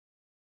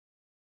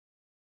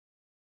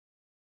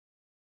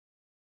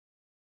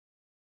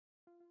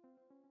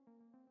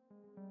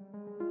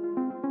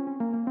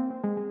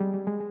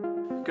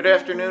Good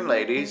afternoon,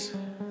 ladies.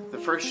 The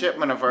first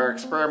shipment of our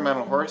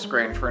experimental horse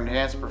grain for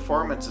enhanced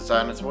performance is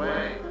on its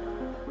way.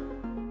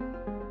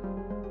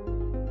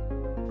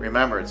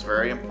 Remember, it's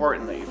very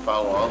important that you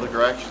follow all the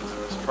directions in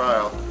this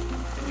trial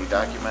and you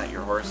document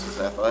your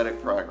horse's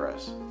athletic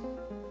progress.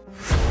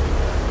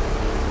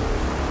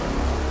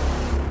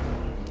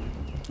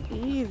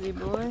 Easy,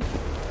 boy.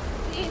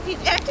 Jeez,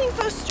 he's acting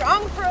so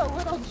strong for a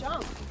little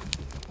jump.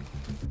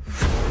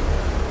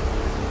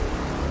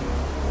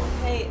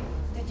 Hey,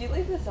 did you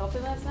leave this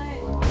open last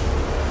night?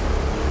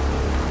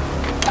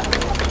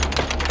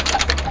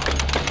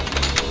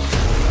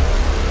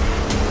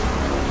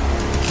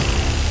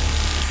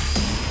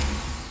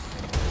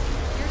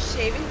 You're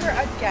shaving her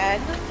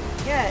again?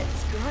 Yeah,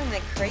 it's growing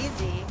like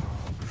crazy.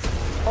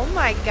 Oh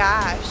my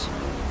gosh.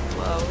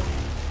 Whoa.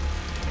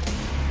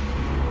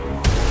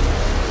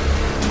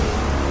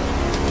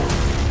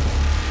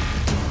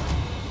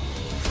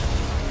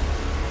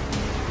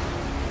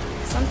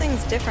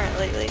 Something's different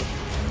lately.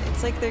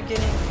 It's like they're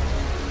getting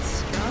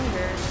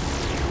stronger.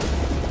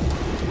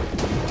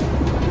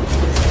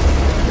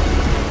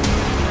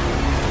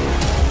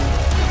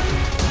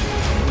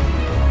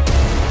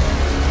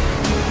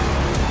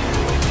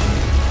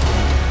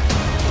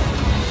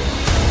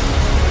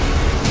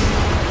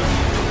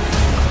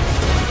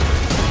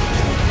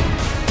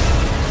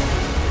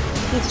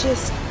 He's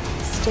just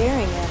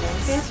staring at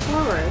us. Fast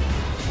forward.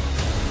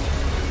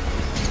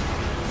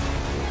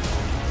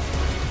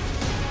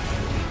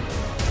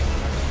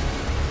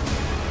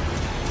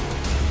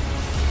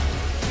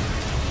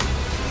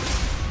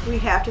 We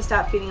have to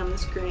stop feeding him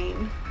this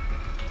grain.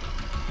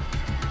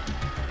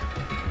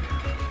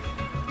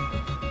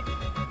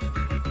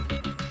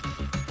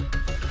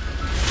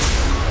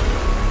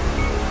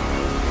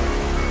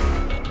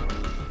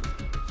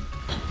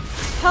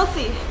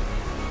 Kelsea,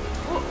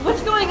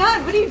 what's going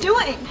on? What are you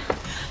doing?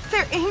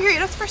 They're angry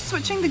at us for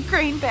switching the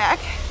grain back.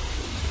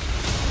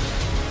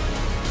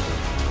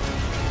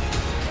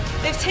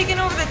 They've taken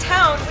over the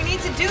town. We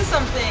need to do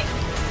something.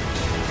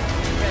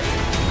 Ready?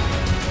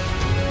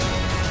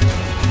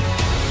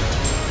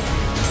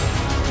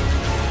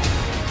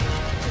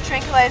 The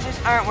tranquilizers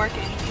aren't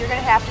working. You're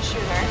gonna have to shoot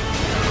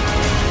her.